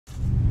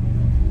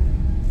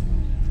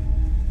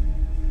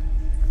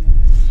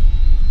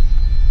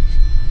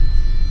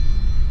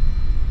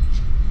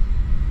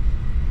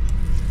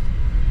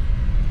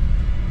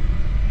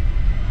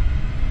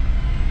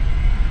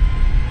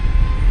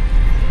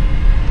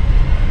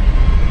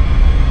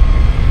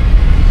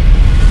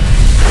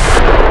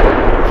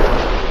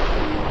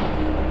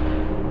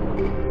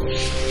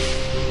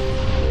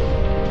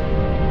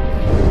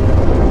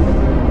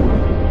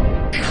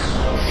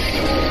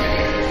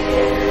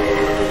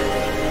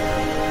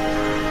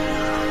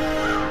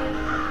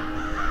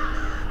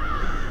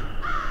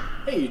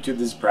YouTube,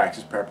 this is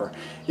Praxis Prepper.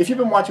 If you've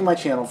been watching my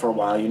channel for a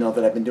while, you know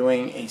that I've been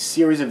doing a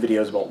series of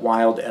videos about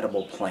wild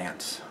edible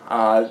plants.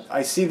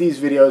 I see these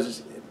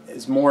videos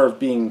as more of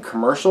being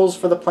commercials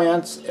for the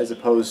plants as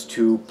opposed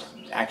to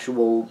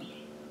actual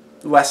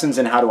lessons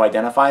in how to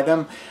identify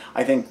them.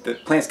 I think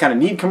that plants kind of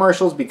need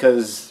commercials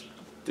because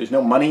there's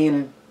no money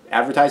in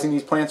advertising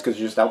these plants because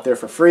they're just out there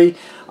for free.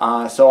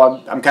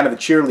 So I'm kind of the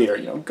cheerleader,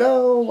 you know,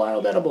 go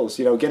wild edibles,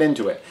 you know, get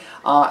into it.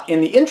 In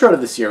the intro to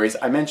the series,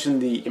 I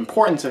mentioned the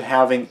importance of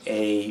having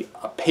a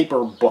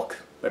paper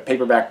book, a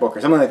paperback book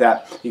or something like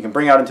that you can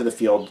bring out into the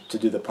field to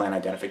do the plant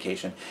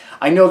identification.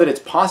 I know that it's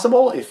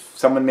possible if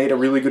someone made a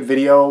really good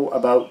video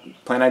about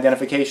plant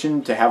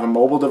identification to have a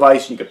mobile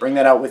device. You could bring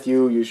that out with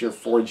you, use your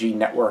 4G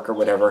network or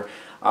whatever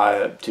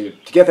to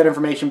get that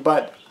information,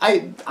 but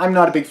I'm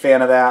not a big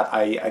fan of that.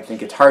 I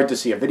think it's hard to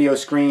see a video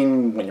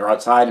screen when you're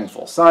outside in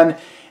full sun,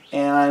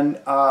 and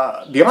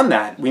beyond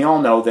that, we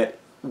all know that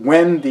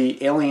when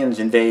the aliens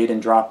invade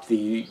and drop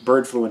the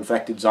bird flu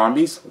infected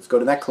zombies, let's go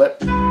to that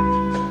clip,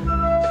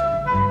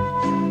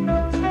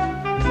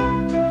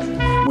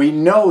 we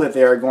know that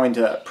they are going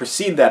to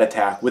precede that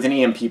attack with an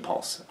EMP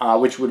pulse,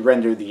 which would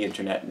render the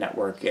internet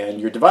network and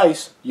your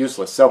device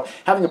useless. So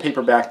having a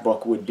paperback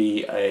book would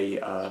be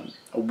a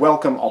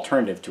welcome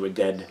alternative to a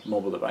dead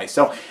mobile device.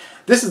 So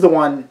this is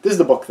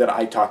the book that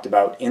I talked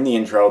about in the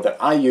intro that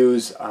I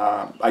use.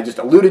 I just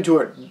alluded to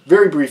it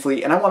very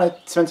briefly, and I want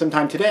to spend some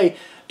time today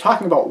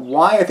talking about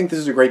why I think this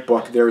is a great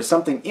book. There is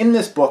something in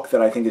this book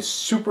that I think is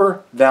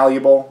super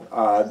valuable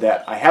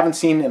that I haven't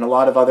seen in a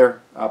lot of other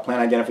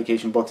plant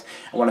identification books.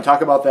 I want to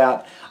talk about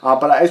that,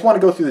 but I just want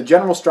to go through the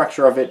general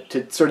structure of it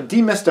to sort of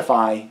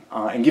demystify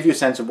and give you a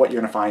sense of what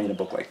you're going to find in a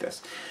book like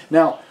this.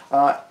 Now,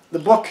 the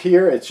book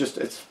here,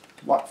 it's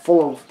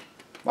full of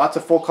lots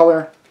of full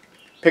color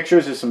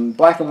pictures. There's some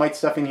black and white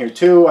stuff in here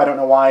too. I don't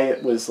know why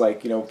it was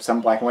like, you know,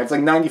 some black and white. It's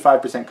like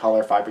 95%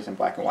 color, 5%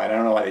 black and white. I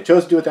don't know why they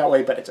chose to do it that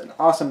way, but it's an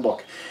awesome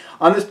book.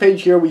 On this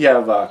page here we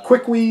have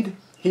Quickweed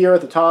here at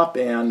the top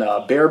and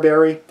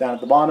Bearberry down at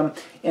the bottom,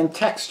 and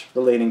text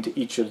relating to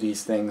each of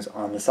these things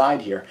on the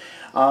side here.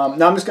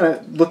 Now I'm just going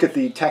to look at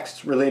the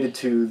text related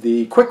to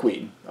the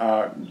Quickweed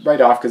right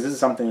off, because this is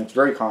something that's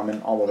very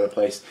common all over the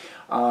place.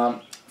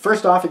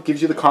 First off, it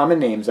gives you the common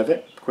names of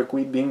it,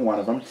 Quickweed being one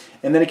of them,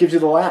 and then it gives you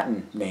the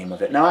Latin name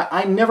of it. Now,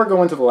 I never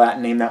go into the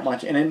Latin name that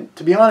much, and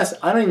to be honest,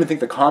 I don't even think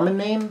the common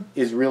name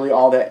is really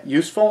all that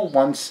useful.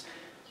 Once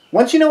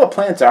you know what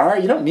plants are,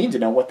 you don't need to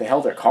know what the hell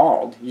they're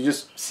called. You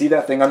just see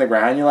that thing on the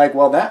ground, you're like,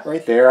 well, that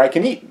right there I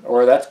can eat,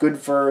 or that's good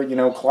for, you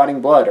know,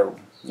 clotting blood, or,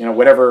 you know,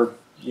 whatever,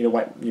 you know,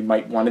 what you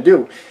might want to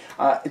do.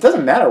 It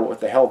doesn't matter what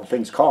the hell the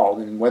thing's called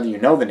and whether you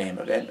know the name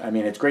of it. I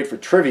mean, it's great for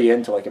trivia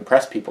and to like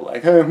impress people,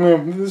 like, hey,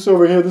 this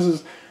over here,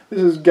 this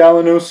is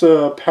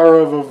Gallinosa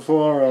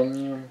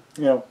parviflora.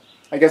 You know,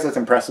 I guess that's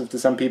impressive to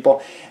some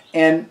people.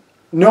 And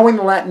knowing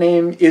the Latin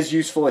name is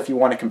useful if you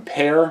want to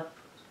compare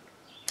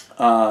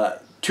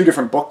two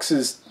different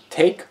books'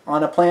 take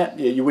on a plant.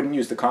 You wouldn't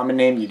use the common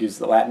name, you'd use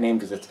the Latin name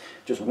because it's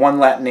just one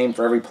Latin name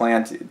for every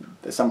plant.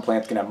 Some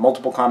plants can have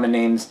multiple common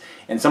names,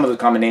 and some of the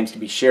common names can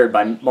be shared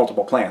by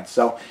multiple plants.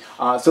 So,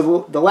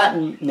 the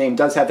Latin name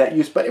does have that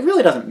use, but it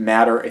really doesn't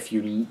matter if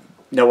you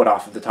know it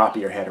off of the top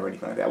of your head or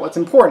anything like that. What's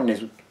important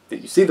is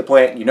that you see the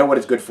plant, you know what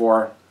it's good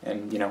for,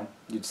 and you know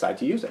you decide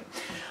to use it.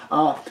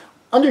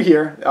 Under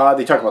here,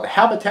 they talk about the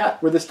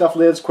habitat where this stuff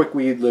lives.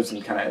 Quickweed lives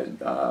in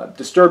kind of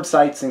disturbed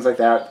sites, things like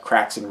that,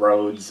 cracks in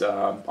roads.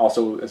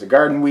 Also, as a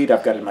garden weed,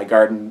 I've got it in my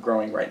garden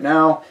growing right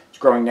now. It's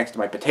growing next to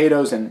my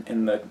potatoes,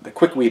 and the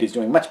quickweed is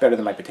doing much better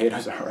than my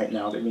potatoes are right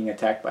now. They're being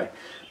attacked by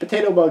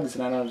potato bugs,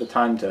 and I don't have the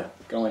time to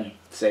go and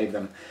save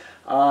them.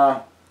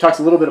 Talks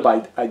a little bit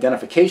about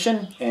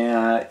identification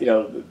and, you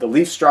know, the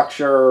leaf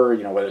structure,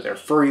 you know, whether they're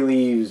furry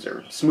leaves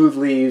or smooth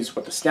leaves,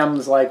 what the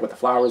stem's like, what the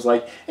flower's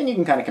like, and you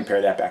can kind of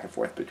compare that back and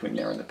forth between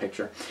there and the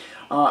picture.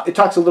 It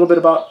talks a little bit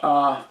about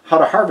how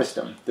to harvest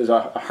them. There's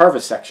a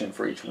harvest section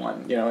for each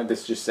one. You know,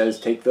 this just says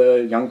take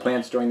the young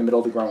plants during the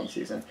middle of the growing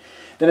season.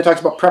 Then it talks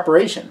about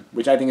preparation,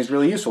 which I think is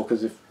really useful,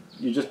 because if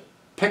you just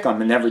pick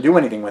them and never do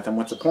anything with them,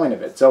 what's the point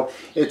of it? So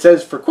it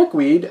says for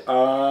quickweed,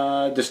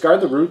 discard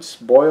the roots,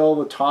 boil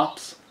the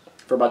tops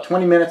for about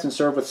 20 minutes and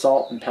serve with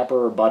salt and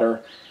pepper or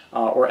butter,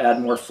 or add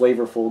more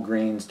flavorful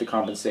greens to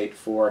compensate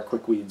for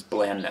quickweed's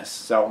blandness.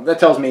 So that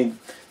tells me,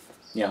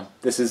 you know,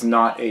 this is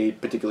not a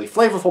particularly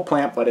flavorful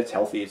plant, but it's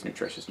healthy, it's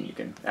nutritious, and you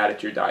can add it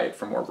to your diet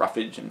for more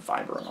roughage and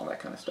fiber and all that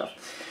kind of stuff.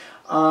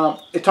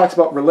 It talks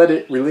about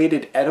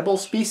related edible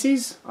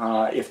species.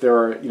 If there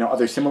are, you know,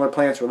 other similar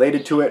plants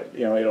related to it,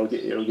 you know, it'll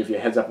give you a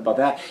heads up about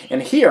that.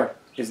 And here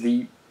is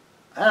the,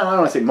 I don't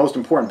want to say most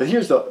important, but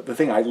here's the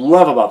thing I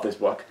love about this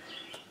book.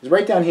 Is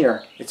right down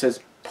here, it says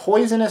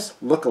poisonous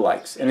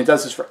lookalikes, and it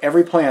does this for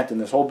every plant in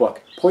this whole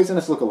book.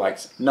 Poisonous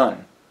lookalikes,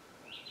 none.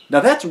 Now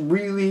that's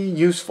really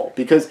useful,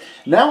 because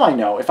now I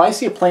know if I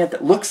see a plant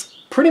that looks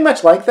pretty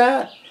much like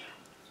that,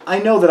 I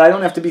know that I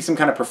don't have to be some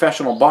kind of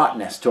professional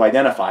botanist to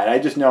identify it. I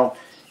just know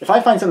if I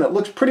find something that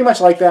looks pretty much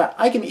like that,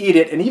 I can eat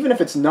it, and even if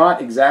it's not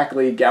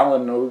exactly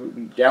Gallinosa,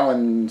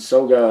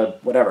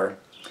 whatever,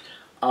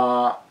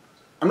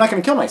 I'm not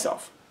going to kill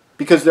myself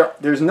because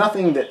there's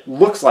nothing that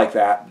looks like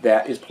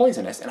that is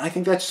poisonous. And I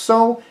think that's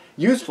so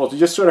useful to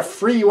just sort of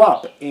free you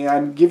up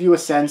and give you a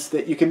sense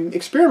that you can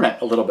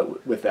experiment a little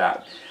bit with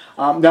that.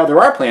 Now, there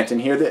are plants in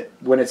here that,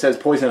 when it says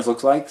poisonous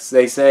looks like,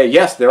 they say,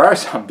 yes, there are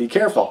some, be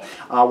careful.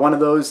 One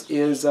of those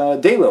is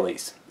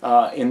daylilies.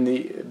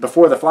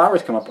 Before the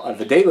flowers come up of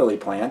the daylily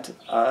plant,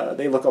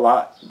 they look a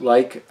lot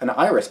like an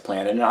iris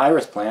plant, and an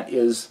iris plant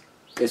is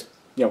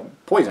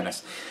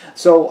poisonous.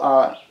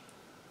 So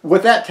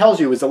what that tells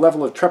you is the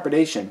level of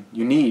trepidation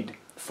you need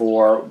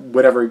for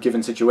whatever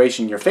given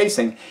situation you're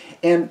facing.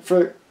 And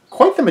for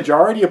quite the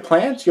majority of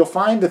plants, you'll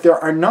find that there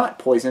are not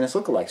poisonous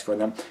lookalikes for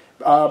them.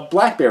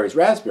 Blackberries,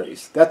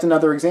 raspberries, that's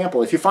another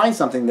example. If you find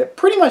something that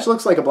pretty much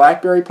looks like a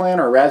blackberry plant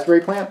or a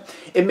raspberry plant,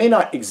 it may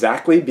not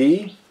exactly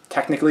be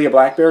technically a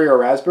blackberry or a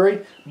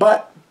raspberry,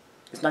 but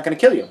it's not going to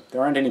kill you.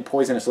 There aren't any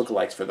poisonous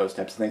lookalikes for those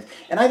types of things.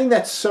 And I think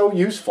that's so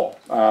useful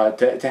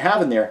to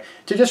have in there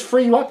to just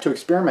free you up to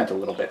experiment a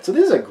little bit. So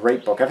this is a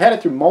great book. I've had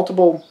it through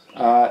multiple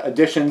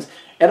editions.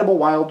 Edible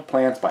Wild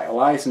Plants by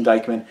Elias and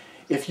Dykman.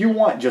 If you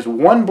want just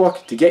one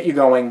book to get you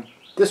going,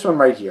 this one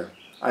right here.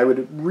 I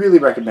would really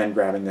recommend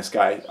grabbing this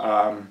guy.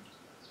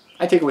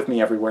 I take it with me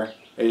everywhere.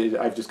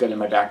 I've just got it in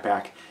my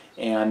backpack,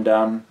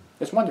 and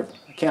it's wonderful.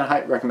 I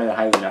can't recommend it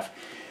highly enough.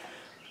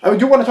 I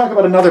do want to talk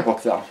about another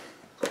book, though.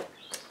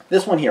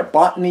 This one here,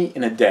 Botany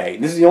in a Day.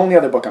 This is the only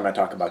other book I'm going to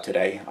talk about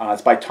today.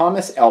 It's by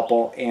Thomas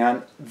Elpel,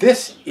 and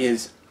this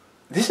is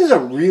a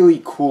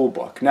really cool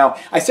book. Now,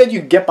 I said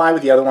you could get by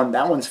with the other one.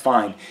 That one's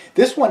fine.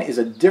 This one is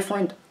a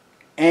different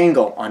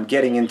angle on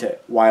getting into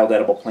wild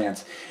edible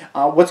plants.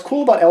 What's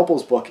cool about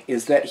Elpel's book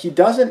is that he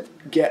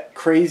doesn't get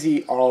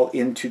crazy all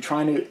into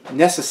trying to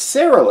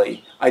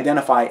necessarily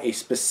identify a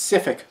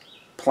specific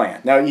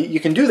plant. Now, you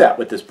can do that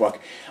with this book,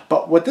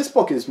 but what this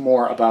book is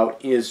more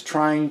about is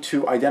trying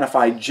to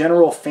identify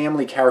general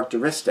family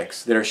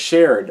characteristics that are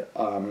shared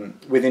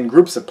within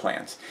groups of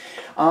plants.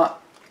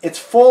 It's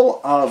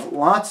full of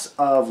lots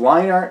of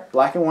line art,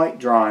 black and white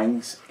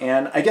drawings,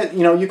 and I guess,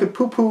 you could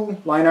poo-poo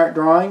line art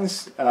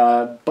drawings,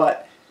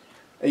 but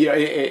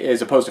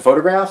as opposed to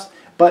photographs,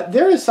 but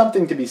there is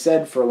something to be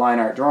said for line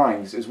art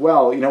drawings as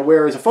well,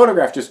 whereas a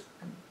photograph just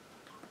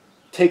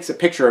takes a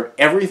picture of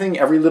everything,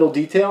 every little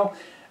detail.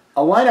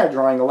 A line art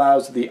drawing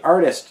allows the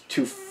artist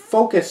to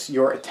focus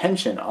your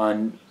attention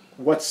on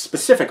what's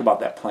specific about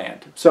that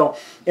plant. So,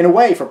 in a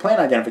way, for plant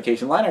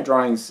identification, line art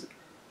drawings,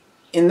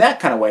 in that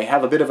kind of way,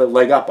 have a bit of a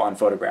leg up on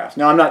photographs.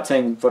 Now, I'm not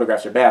saying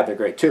photographs are bad, they're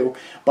great too,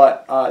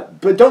 but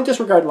don't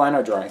disregard line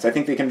art drawings. I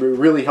think they can be a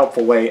really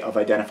helpful way of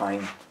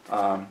identifying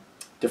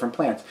different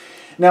plants.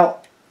 Now,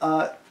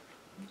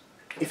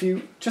 if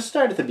you just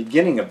start at the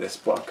beginning of this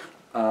book,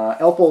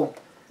 Elpel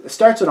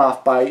starts it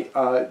off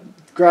by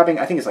grabbing,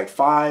 I think it's like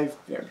 5,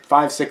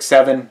 6,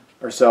 7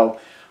 or so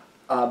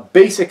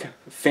basic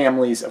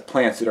families of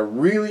plants that are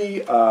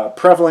really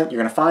prevalent. You're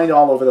going to find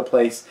all over the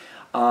place,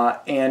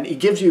 and he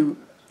gives you,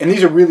 and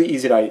these are really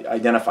easy to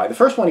identify. The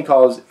first one he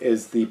calls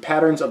is the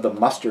patterns of the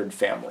mustard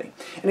family,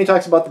 and he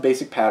talks about the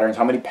basic patterns,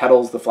 how many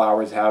petals the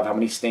flowers have, how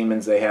many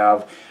stamens they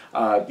have,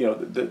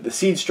 the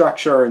seed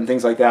structure and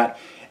things like that.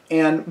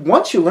 And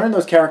once you learn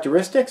those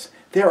characteristics,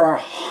 there are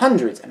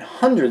hundreds and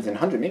hundreds and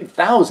hundreds, maybe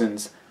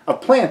thousands of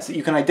plants that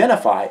you can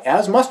identify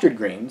as mustard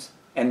greens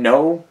and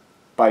know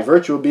by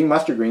virtue of being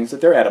mustard greens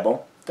that they're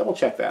edible. Double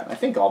check that. I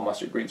think all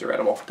mustard greens are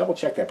edible. Double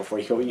check that before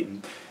you go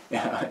eating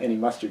any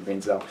mustard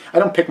greens, though. I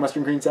don't pick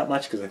mustard greens that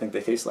much because I think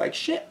they taste like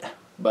shit,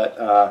 but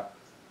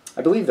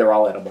I believe they're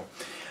all edible.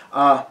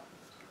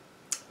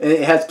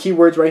 It has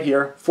keywords right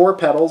here: 4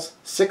 petals,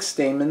 6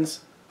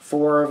 stamens,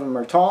 4 of them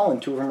are tall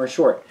and 2 of them are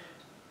short.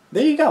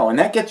 There you go, and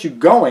that gets you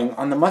going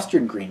on the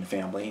mustard green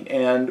family.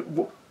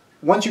 And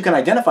once you can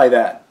identify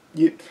that,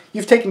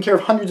 you've taken care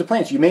of hundreds of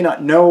plants. You may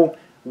not know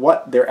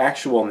what their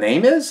actual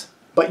name is,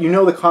 but you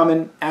know the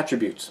common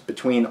attributes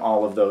between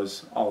all of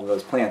those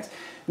plants.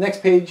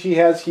 Next page he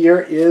has here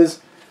is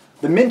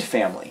the mint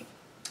family.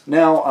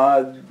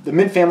 Now, the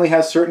mint family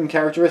has certain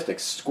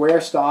characteristics: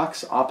 square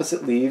stalks,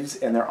 opposite leaves,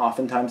 and they're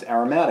oftentimes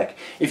aromatic.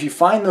 If you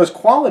find those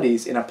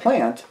qualities in a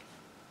plant,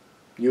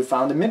 you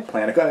found a mint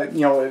plant,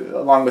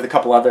 along with a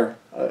couple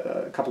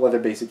other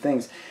basic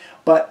things.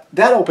 But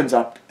that opens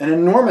up an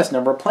enormous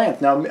number of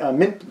plants. Now,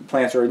 mint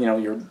plants are,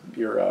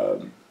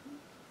 your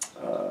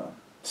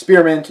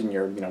spearmint and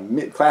your,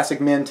 classic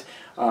mint,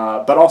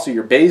 but also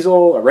your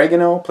basil,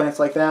 oregano, plants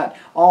like that.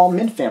 All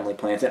mint family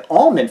plants, and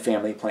all mint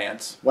family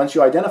plants, once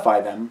you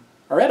identify them,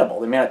 are edible.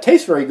 They may not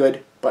taste very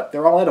good, but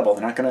they're all edible.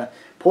 They're not going to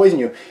poison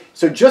you.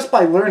 So just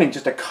by learning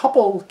just a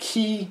couple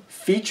key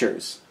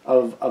features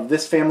of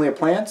this family of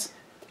plants,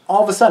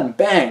 all of a sudden,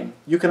 bang,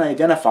 you can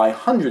identify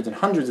hundreds and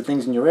hundreds of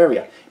things in your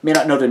area. You may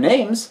not know their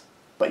names,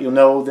 but you'll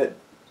know that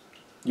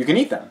you can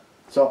eat them.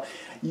 So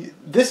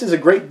this is a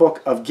great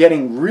book of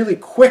getting really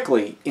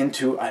quickly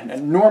into an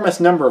enormous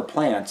number of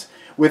plants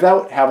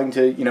without having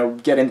to,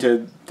 get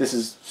into this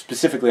is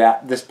specifically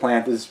this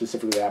plant, this is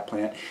specifically that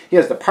plant. He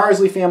has the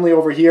parsley family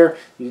over here.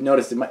 You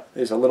notice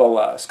there's a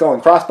little skull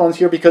and crossbones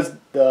here because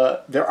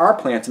there are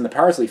plants in the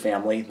parsley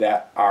family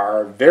that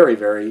are very,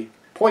 very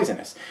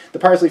poisonous. The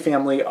parsley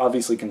family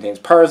obviously contains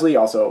parsley,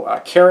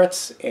 also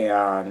carrots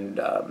and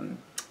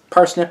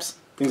parsnips,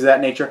 things of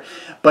that nature,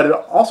 but it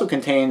also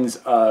contains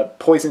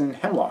poison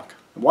hemlock,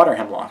 water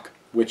hemlock,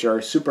 which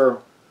are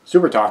super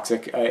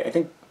toxic. I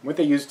think what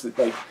they used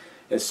like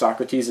as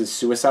Socrates'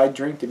 suicide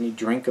drink, didn't he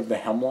drink of the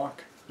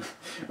hemlock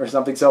or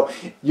something? So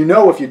you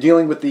know, if you're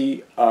dealing with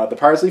the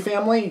parsley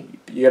family,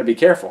 you got to be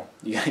careful.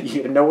 You got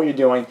to know what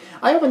you're doing.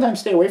 I oftentimes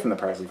stay away from the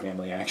parsley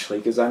family actually,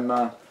 because I'm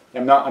not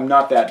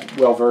that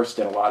well versed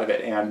in a lot of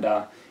it,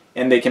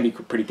 and they can be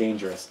pretty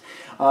dangerous.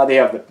 They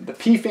have the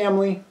pea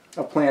family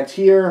of plants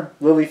here,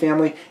 lily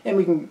family, and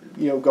we can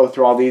go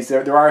through all these.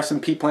 There are some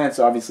pea plants,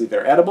 obviously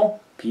they're edible,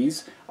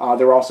 peas.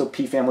 There are also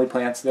pea family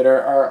plants that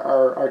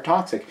are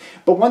toxic.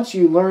 But once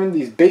you learn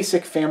these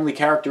basic family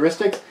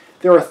characteristics,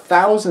 there are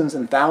thousands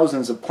and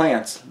thousands of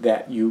plants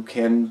that you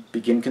can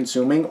begin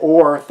consuming,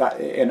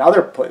 and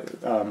other plants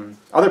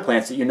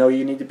that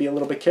you need to be a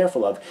little bit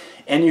careful of.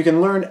 And you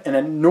can learn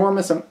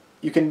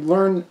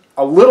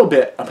a little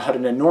bit about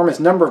an enormous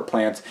number of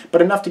plants,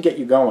 but enough to get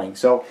you going.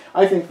 So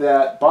I think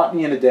that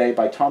Botany in a Day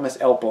by Thomas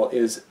Elpel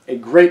is a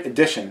great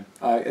addition,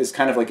 is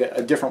kind of like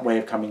a different way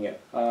of coming at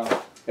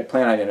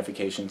plant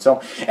identification.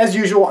 So as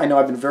usual, I know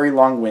I've been very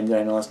long-winded.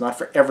 I know it's not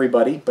for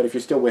everybody, but if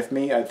you're still with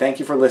me, thank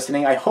you for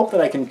listening. I hope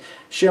that I can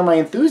share my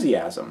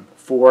enthusiasm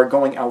for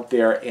going out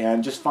there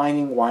and just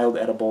finding wild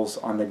edibles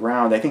on the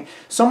ground. I think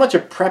so much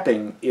of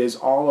prepping is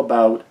all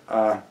about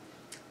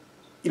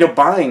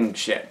buying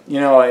shit.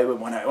 When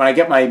I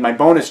get my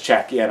bonus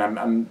check in,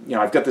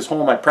 I've got this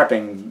whole my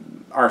prepping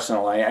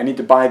arsenal. I need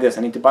to buy this,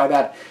 I need to buy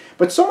that.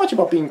 But so much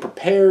about being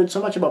prepared, so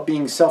much about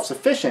being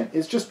self-sufficient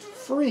is just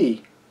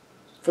free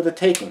for the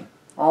taking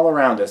all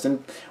around us.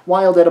 And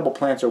wild edible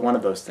plants are one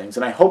of those things.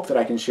 And I hope that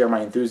I can share my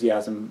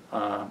enthusiasm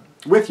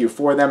with you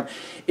for them.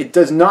 It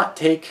does not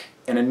take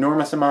an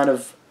enormous amount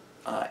of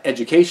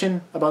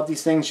education about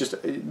these things. Just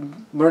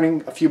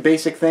learning a few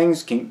basic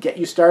things can get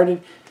you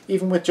started,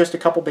 even with just a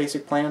couple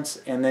basic plants,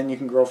 and then you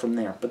can grow from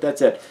there. But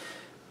that's it.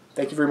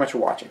 Thank you very much for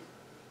watching.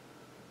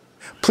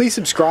 Please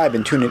subscribe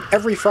and tune in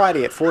every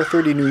Friday at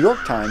 4:30 New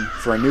York time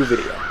for a new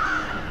video.